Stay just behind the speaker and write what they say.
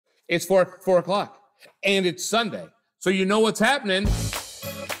It's 4 o'clock, and it's Sunday. So you know what's happening.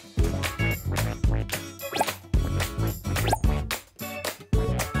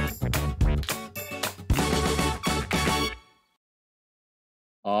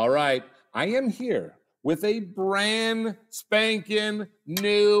 All right, I am here with a brand spanking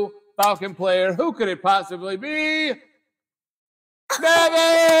new Falcon player. Who could it possibly be?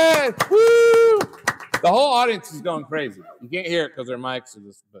 Nevin! Woo! The whole audience is going crazy. You can't hear it because their mics are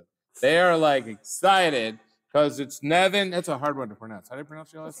just, but they are like excited because it's Nevin. That's a hard one to pronounce. How do you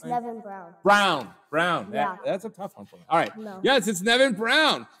pronounce your last name? Nevin Brown. Brown. Yeah. That's a tough one for me. All right. No. Yes, it's Nevin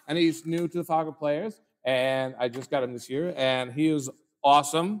Brown, and he's new to the Falcon Players, and I just got him this year, and he is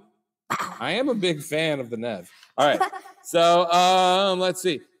awesome. I am a big fan of the Nev. All right. So let's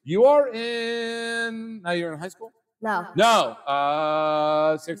see. You are now you're in high school? No. No.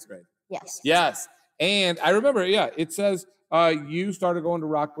 6th grade. Yes. Yes. And I remember, it says you started going to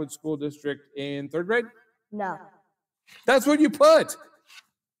Rockwood School District in 3rd grade? No. That's what you put.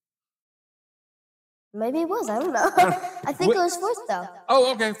 Maybe it was. I don't know. I think it was 4th, though.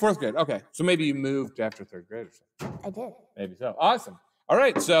 Oh, okay. 4th grade. Okay. So maybe you moved after 3rd grade or something. I did. Maybe so. Awesome. All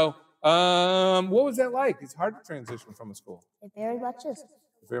right. So what was that like? It's hard to transition from a school. It very much is.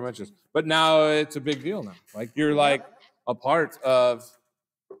 It very much is. But now it's a big deal now. Like you're like a part of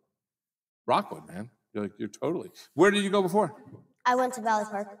Rockwood, man. You're totally. Where did you go before? I went to Valley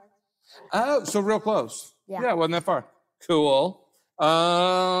Park. Oh, so real close. Yeah. Yeah, wasn't that far. Cool.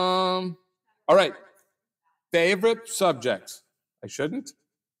 All right. Favorite subjects? I shouldn't?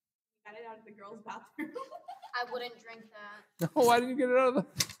 Got it out of the girls' bathroom. I wouldn't drink that. No, why didn't you get it out of the...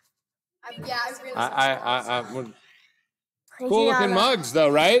 I really Cool looking mugs, though,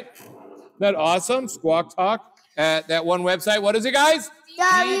 right? Isn't that awesome? Squawk Talk at that one website. What is it, guys?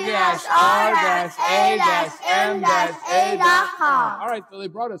 w-r-m-a.com. All right, so they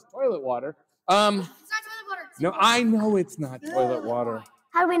brought us toilet water. It's not toilet water. No, I know it's not toilet water.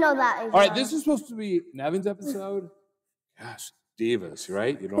 How do we know that? All right, this is supposed to be Nevin's episode. Gosh, divas,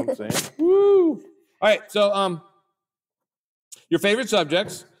 right? You know what I'm saying? Woo! All right, so your favorite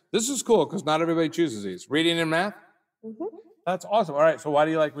subjects. This is cool because not everybody chooses these. Reading and math? Mm-hmm. That's awesome. All right, so why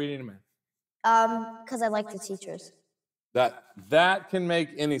do you like reading and math? Because I like the teachers. That can make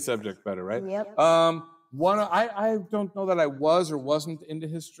any subject better, right? Yep. I don't know that I was or wasn't into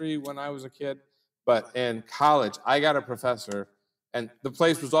history when I was a kid, but in college I got a professor, and the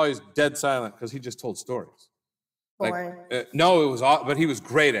place was always dead silent because he just told stories. Boring. No, it was all, but he was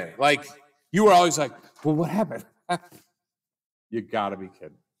great at it. Like you were always like, "Well, what happened?" You gotta be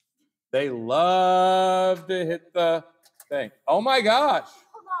kidding. They love to hit the thing. Oh my gosh!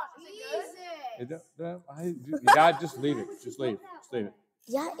 Hold on. You gotta just leave it. Just leave it. Just leave it.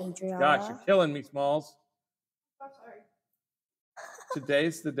 Yeah, Adriana. Gosh, you're killing me, Smalls. I'm sorry.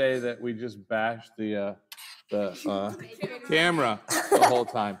 Today's the day that we just bash the camera the whole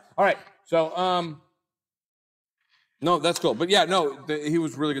time. All right, so no, that's cool. But yeah, no, he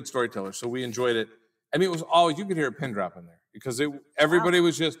was a really good storyteller, so we enjoyed it. I mean, it was always, you could hear a pin drop in there because everybody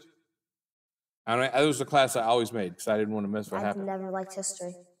was just. I don't know. It was a class I always made because I didn't want to miss what I've happened. never liked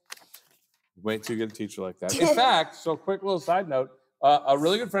history. Wait till you get a teacher like that. In fact, so quick little side note, a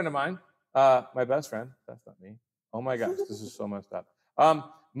really good friend of mine, my best friend, that's not me. Oh my gosh, this is so messed up.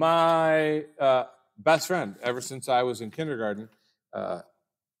 My best friend, ever since I was in kindergarten,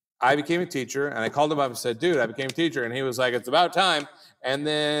 I became a teacher, and I called him up and said, dude, I became a teacher. And he was like, it's about time. And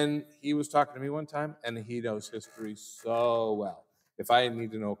then he was talking to me one time, and he knows history so well. If I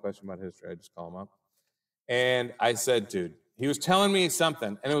need to know a question about history, I just call him up. And I said, dude, he was telling me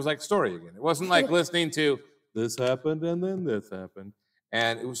something, and it was like story again. It wasn't like listening to this happened and then this happened.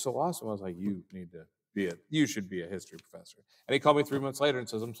 And it was so awesome. I was like, you should be a history professor. And he called me 3 months later and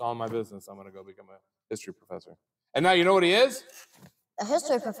says, I'm solving my business. I'm going to go become a history professor. And now you know what he is? A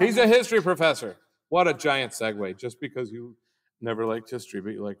history professor. He's a history professor. What a giant segue, just because you never liked history,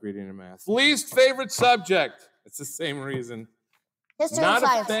 but you like reading and math. Least favorite subject. It's the same reason. History Not and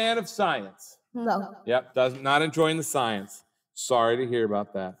science. a fan of science. No. Yep, not enjoying the science. Sorry to hear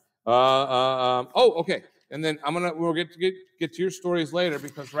about that. Oh, okay. And then we'll get to your stories later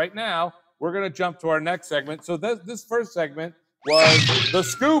because right now we're gonna jump to our next segment. So this first segment was the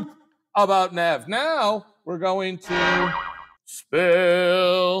scoop about Nev. Now we're going to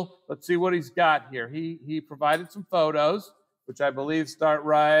spill. Let's see what he's got here. He provided some photos, which I believe start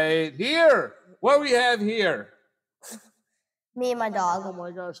right here. What do we have here? Me and my dog. Oh my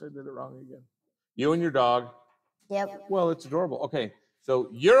gosh, I did it wrong again. You and your dog. Yep. Well, it's adorable. Okay, so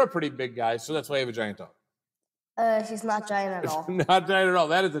you're a pretty big guy, so that's why you have a giant dog. She's not giant at all. Not giant at all.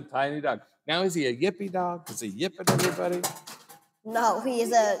 That is a tiny dog. Now, is he a yippy dog? Is he yipping everybody? No, he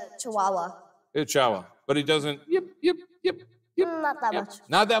is a Chihuahua. It's Chihuahua, but he doesn't. Yip. Not that Yep. much.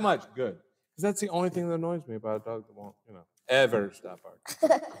 Not that much. Good. Because that's the only thing that annoys me about a dog that won't, ever stop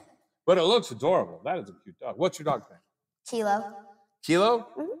barking. But it looks adorable. That is a cute dog. What's your dog's name? Kilo. Kilo?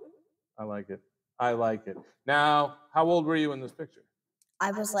 Mhm. I like it. I like it. Now, how old were you in this picture?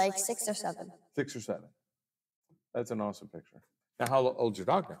 I was like 6 or 7. 6 or 7. That's an awesome picture. Now, how old's your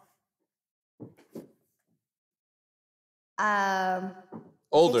dog now? I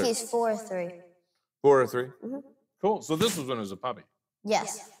Older. think he's 4 or 3. 4 or 3? Mhm. Cool. So this was when he was a puppy.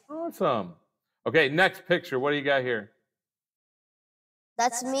 Yes. Awesome. Okay, next picture. What do you got here?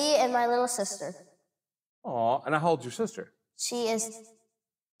 That's me and my little sister. Aw, and how old's your sister? She is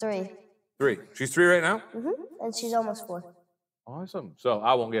 3. 3. She's 3 right now? And she's almost 4. Awesome. So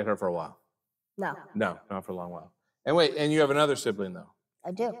I won't get her for a while. No, No, not for a long while. And wait, and you have another sibling, though?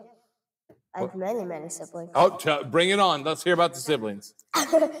 I do. I have many, many siblings. Oh, bring it on. Let's hear about the siblings.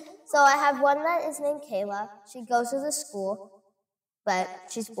 So I have one that is named Kayla. She goes to the school, but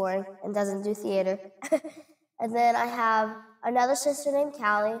she's boring and doesn't do theater. And then I have another sister named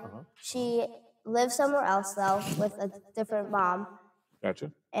Callie. She lives somewhere else, though, with a different mom.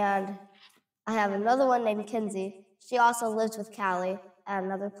 Gotcha. And I have another one named Kinsey. She also lives with Callie at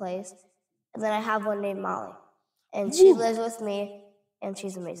another place. And then I have one named Molly. And she lives with me, and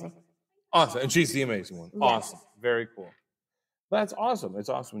she's amazing. Awesome. And she's the amazing one. Yes. Awesome. Very cool. That's awesome. It's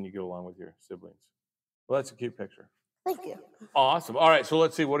awesome when you get along with your siblings. Well, that's a cute picture. Thank you. Awesome. All right, so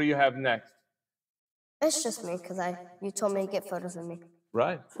let's see. What do you have next? It's just me, because you told me to get photos of me.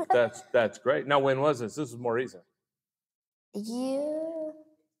 Right. That's great. Now, when was this? This is more recent. You?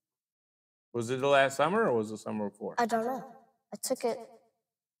 Was it the last summer or was it the summer before? I don't know. I took it.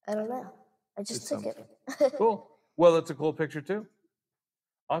 I don't know. I just took it. Cool. Well, it's a cool picture, too.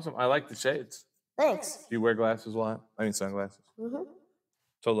 Awesome. I like the shades. Thanks. Do you wear glasses a lot? I mean, sunglasses. Mm-hmm.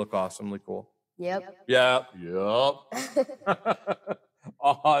 To look awesomely cool. Yep. Yep.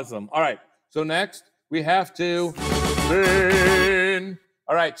 Awesome. All right. So next, we have to spin.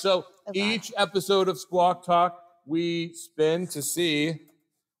 All right. So each episode of Squawk Talk, we spin to see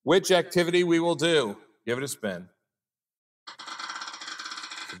which activity we will do. Give it a spin.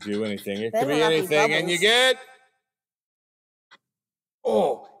 To do anything. It could be anything. And you get...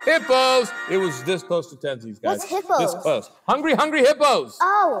 Oh, hippos. It was this close to tensies, guys. What's hippos? This close. Hungry hippos.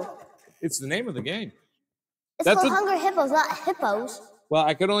 Oh. It's the name of the game. It's called Hungry Hippos, not hippos. Well,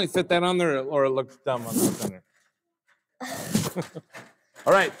 I could only fit that on there or it looks dumb on the center.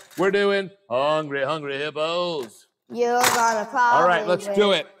 All right, we're doing Hungry Hippos. You're gonna probably All right, let's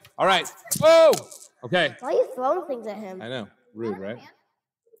do it. All right. Whoa! Okay. Why are you throwing things at him? I know. Rude, right?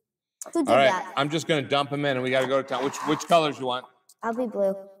 Who did All right, that? I'm just going to dump them in and we got to go to town. Which colors you want? I'll be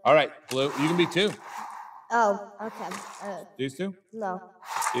blue. All right, blue. You can be 2. Oh, okay. These 2? No.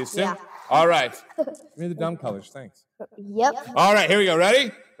 These 2? Yeah. All right. Give me the dumb colors. Thanks. Yep. All right, here we go.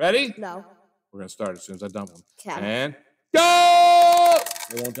 Ready? Ready? No. We're going to start as soon as I dump them. Okay. And go!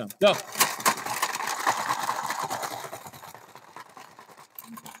 They won't dump. Go.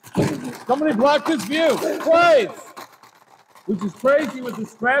 Somebody block this view. Please. Which is crazy with a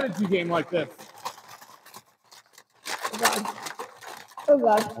strategy game like this. Oh, God. Oh,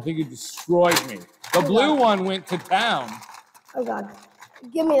 God. I think you destroyed me. The blue one went to town. Oh, God.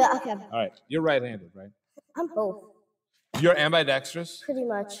 Give me that. Okay. All right. You're right-handed, right? I'm both. You're ambidextrous? Pretty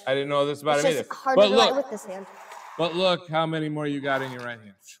much. I didn't know this about It's him either. just hard But to write look, with this hand. but look how many more you got in your right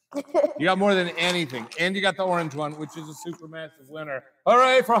hand. You got more than anything. And you got the orange one, which is a super massive winner.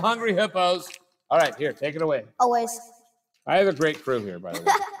 Hooray for Hungry Hippos. All right, here, take it away. Always. I have a great crew here, by the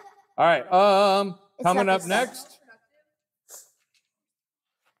way. All right, coming not up the next.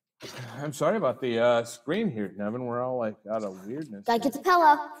 I'm sorry about the screen here, Nevin. We're all like out of weirdness. Gotta get the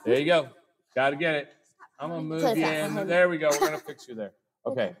pillow. There you go. Got to get it. I'm going to move Put it you back in. behind There we go. We're going to fix you there.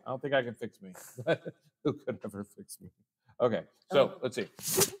 Okay. I don't think I can fix me. Who could ever fix me? Okay. So let's see.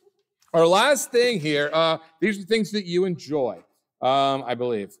 Our last thing here, these are things that you enjoy, I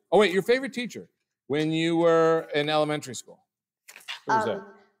believe. Oh, wait, your favorite teacher when you were in elementary school? Who was that?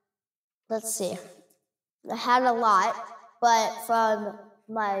 Let's see. I had a lot, but from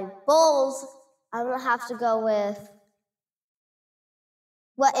my bowls, I'm gonna have to go with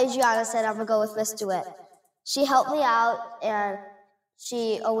what Adriana said. I'm gonna go with Miss DeWitt. She helped me out, and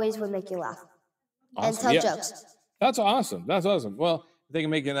she always would make you laugh and tell jokes. That's awesome. That's awesome. Well, if they can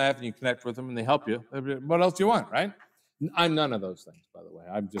make you laugh and you connect with them and they help you, what else do you want, right? I'm none of those things, by the way.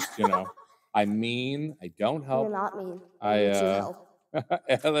 I'm just, I'm mean. I don't help. You're not mean. I need you help.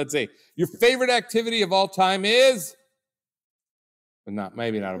 Let's see. Your favorite activity of all time is, but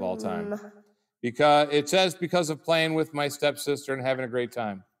maybe not of all time. Because it says because of playing with my stepsister and having a great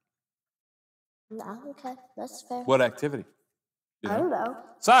time. No, okay, that's fair. What activity? You I know? don't know.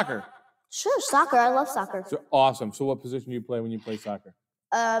 Soccer. Sure, soccer. I love soccer. So awesome. So what position do you play when you play soccer?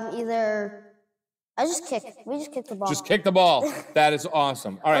 Either I just kick. We just kick the ball. Just kick the ball. That is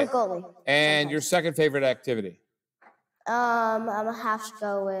awesome. All right. Or goalie. And sometimes. your second favorite activity? I'm gonna have to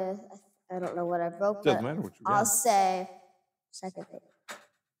go with. I don't know what I wrote, Doesn't but matter what you I'll got. say second favorite.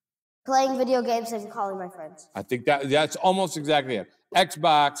 Playing video games and calling my friends. I think that's almost exactly it.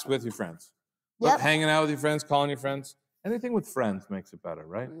 Xbox with your friends. Yep. Hanging out with your friends, calling your friends. Anything with friends makes it better,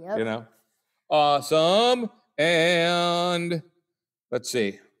 right? Yep. You know? Awesome. And let's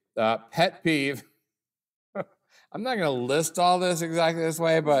see. Pet peeve. I'm not going to list all this exactly this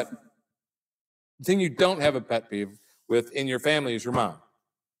way, but the thing you don't have a pet peeve with in your family is your mom.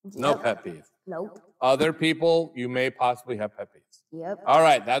 No Yep. pet peeve. Nope. Other people, you may possibly have pet peeves. Yep. All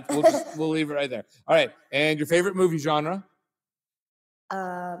right, we'll leave it right there. All right, and your favorite movie genre?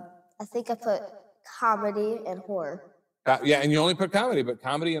 I think I put comedy and horror. Yeah, and you only put comedy, but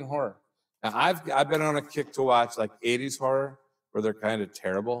comedy and horror. Now, I've been on a kick to watch like 80s horror where they're kind of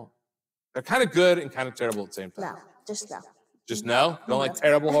terrible. They're kind of good and kind of terrible at the same time. No, just no. Just no? Don't like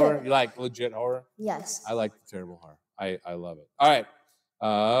terrible horror? You like legit horror? Yes. I like the terrible horror. I love it. All right.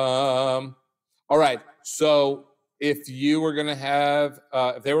 All right. So if you were going to have,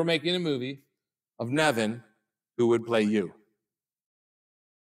 if they were making a movie of Nevin, who would play you?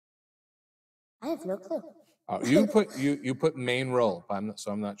 I have no clue. You put main role, but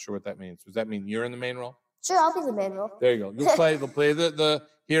I'm not sure what that means. Does that mean you're in the main role? Sure, I'll be the main role. There you go. You'll play the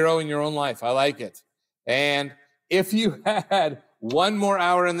hero in your own life. I like it. And if you had one more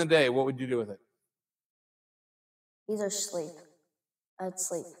hour in the day, what would you do with it? Either sleep. I'd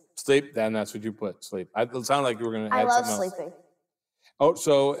sleep. Sleep. Then that's what you put. Sleep. It sounded like you were going to I add love something else. sleeping. Oh,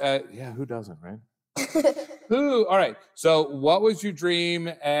 so yeah, who doesn't, right? Who? All right. So, what was your dream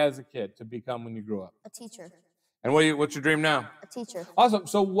as a kid to become when you grew up? A teacher. And what's your dream now? A teacher. Awesome.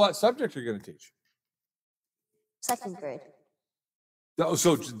 So, what subject are you going to teach? Second grade. Oh,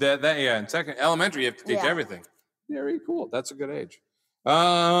 so that yeah, in second elementary, you have to teach Yeah. everything. Very cool. That's a good age.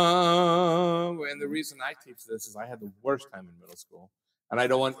 And the reason I teach this is I had the worst time in middle school, and I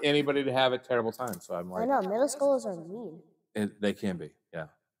don't want anybody to have a terrible time. So I'm like, I know middle schoolers are mean. they can be, yeah.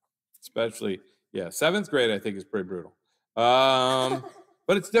 Especially, yeah, 7th grade I think is pretty brutal. But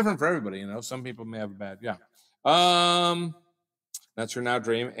it's different for everybody, you know. Some people may have a bad, yeah. That's your now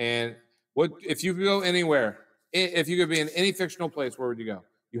dream. And what if you could go anywhere? If you could be in any fictional place, where would you go?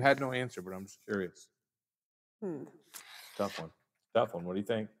 You had no answer, but I'm just curious. Tough one. Tough one. What do you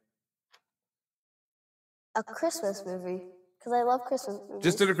think? A Christmas movie, because I love Christmas movies.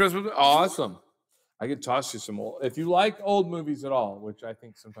 Just did a Christmas movie? Awesome. I could toss you some old. If you like old movies at all, which I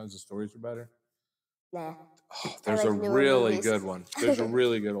think sometimes the stories are better. Nah. Oh, there's like a newer really movies. good one. There's a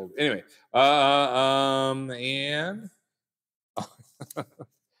really good old. Anyway, and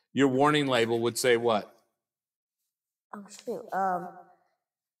your warning label would say what? Oh shoot.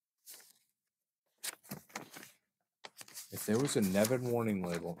 If there was a Nevin warning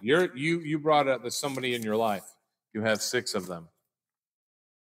label, you brought up there's somebody in your life. You have 6 of them.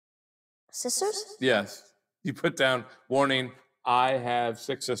 Sisters? Yes. You put down warning. I have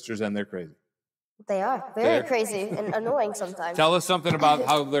 6 sisters and they're crazy. They are very crazy and annoying sometimes. Tell us something about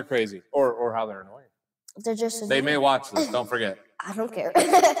how they're crazy or how they're annoying. They're just They annoying. may watch this. Don't forget. I don't care.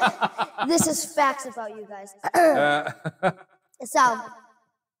 This is facts about you guys. So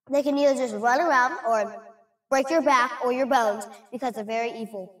they can either just run around or break your back or your bones because they're very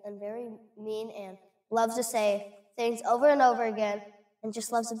evil and very mean and love to say things over and over again and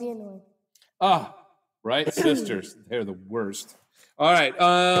just loves to be annoying. Ah, right, sisters. They're the worst. All right.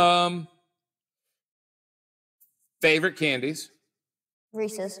 Favorite candies?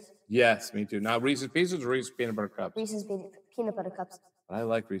 Reese's. Yes, me too. Now Reese's Pieces or Reese's Peanut Butter Cups? Reese's peanut butter cups. I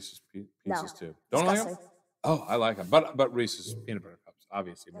like Reese's Pieces No, too. Don't like them? disgusting. Oh, I like them. But Reese's Peanut Butter Cups,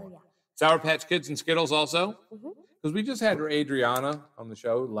 obviously more. Oh, yeah. Sour Patch Kids and Skittles also? Mhm. Because we just had Adriana on the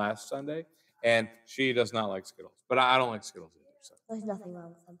show last Sunday, and she does not like Skittles. But I don't like Skittles either. So. There's nothing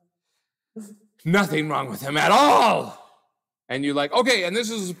wrong with them. Nothing wrong with him at all. And you're like, okay, and this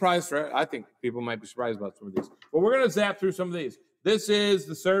is a surprise for, I think people might be surprised about some of these. But we're going to zap through some of these. This is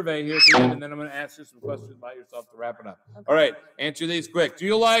the survey here at the end, and then I'm going to ask you some questions about yourself to wrap it up. Okay. All right, answer these quick. Do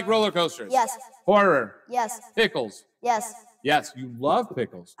you like roller coasters? Yes. Horror? Yes. Pickles? Yes. Yes, you love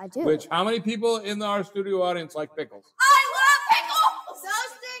pickles. I do. Which, how many people in our studio audience like pickles? I love pickles!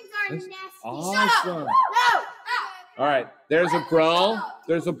 Those things are nasty. Awesome. Shut up! No! All right, there's a brawl.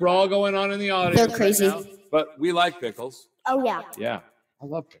 There's a brawl going on in the audience. They're crazy. Right now, but we like pickles. Oh, yeah. Yeah, I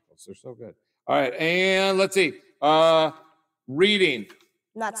love pickles. They're so good. All right, and let's see. Reading.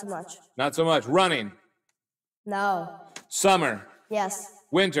 Not so much. Not so much. Running. No. Summer. Yes.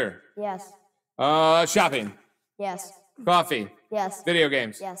 Winter. Yes. Shopping. Yes. Coffee. Yes. Video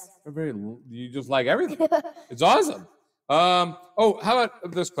games. Yes. You just like everything. It's awesome. Oh, how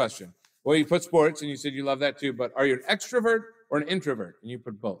about this question? Well, you put sports, and you said you love that too, but are you an extrovert or an introvert? And you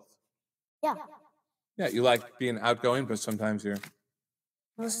put both. Yeah. Yeah, you like being outgoing, but sometimes you're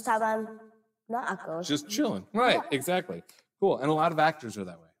Most of the time I'm not outgoing. just chilling. Right, exactly. Cool. And a lot of actors are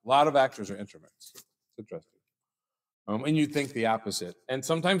that way. A lot of actors are introverts. It's interesting. And you think the opposite. And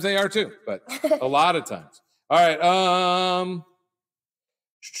sometimes they are too, but a lot of times. All right.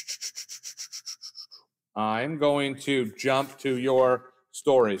 I'm going to jump to your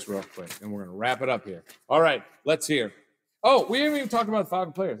stories real quick, and we're going to wrap it up here. All right, let's hear. Oh, we haven't even talked about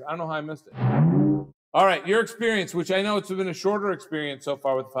Falcon Players. I don't know how I missed it. All right, your experience, which I know it's been a shorter experience so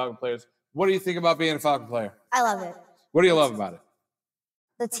far with the Falcon Players. What do you think about being a Falcon player? I love it. What do you love about it?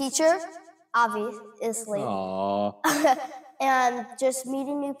 The teacher, obviously. Aww. And just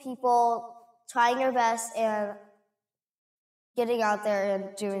meeting new people, trying your best, and getting out there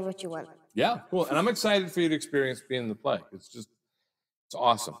and doing what you want. Yeah, cool. And I'm excited for you to experience being in the play. It's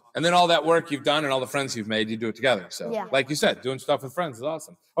awesome. And then all that work you've done and all the friends you've made, you do it together. So, yeah. Like you said, doing stuff with friends is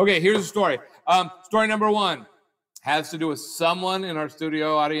awesome. Okay, here's a story. Story number 1 has to do with someone in our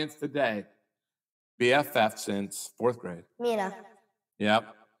studio audience today. BFF since 4th grade. Mina.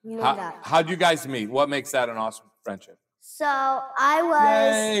 Yep. You know that. How'd you guys meet? What makes that an awesome friendship? So I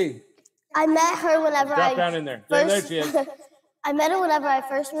met her whenever Drop down in there. There she is. I met her whenever I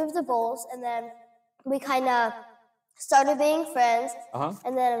first moved to Bowles, and then we kind of started being friends.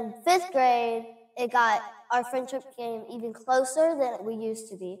 And then in 5th grade, our friendship became even closer than we used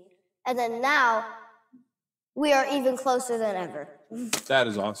to be. And then now, we are even closer than ever. That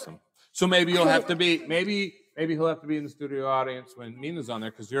is awesome. So maybe you'll have to be, maybe he'll have to be in the studio audience when Mina's on there,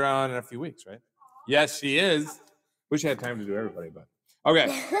 because you're on in a few weeks, right? Yes, she is. Wish I had time to do everybody, but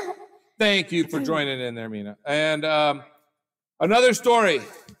okay. Thank you for joining in there, Mina. And another story.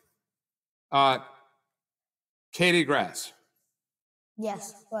 Katie Grass.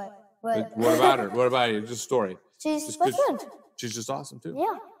 Yes, what about her? What about you? Just a story. She's my friend. She's just awesome too.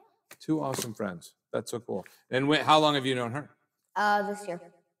 Yeah. 2 awesome friends. That's so cool. And how long have you known her? This year.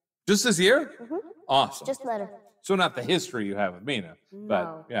 Just this year? Mm-hmm. Awesome. Just met her. So not the history you have with Mina, but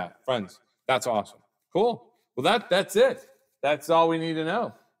No. yeah, friends. That's awesome. Cool. Well, that's it. That's all we need to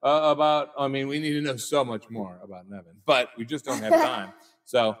know we need to know so much more about Nevin, but we just don't have time.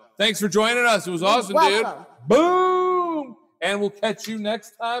 So thanks for joining us. It was awesome, welcome. dude. Boom. And we'll catch you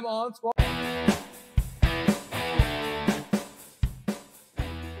next time on Squawk.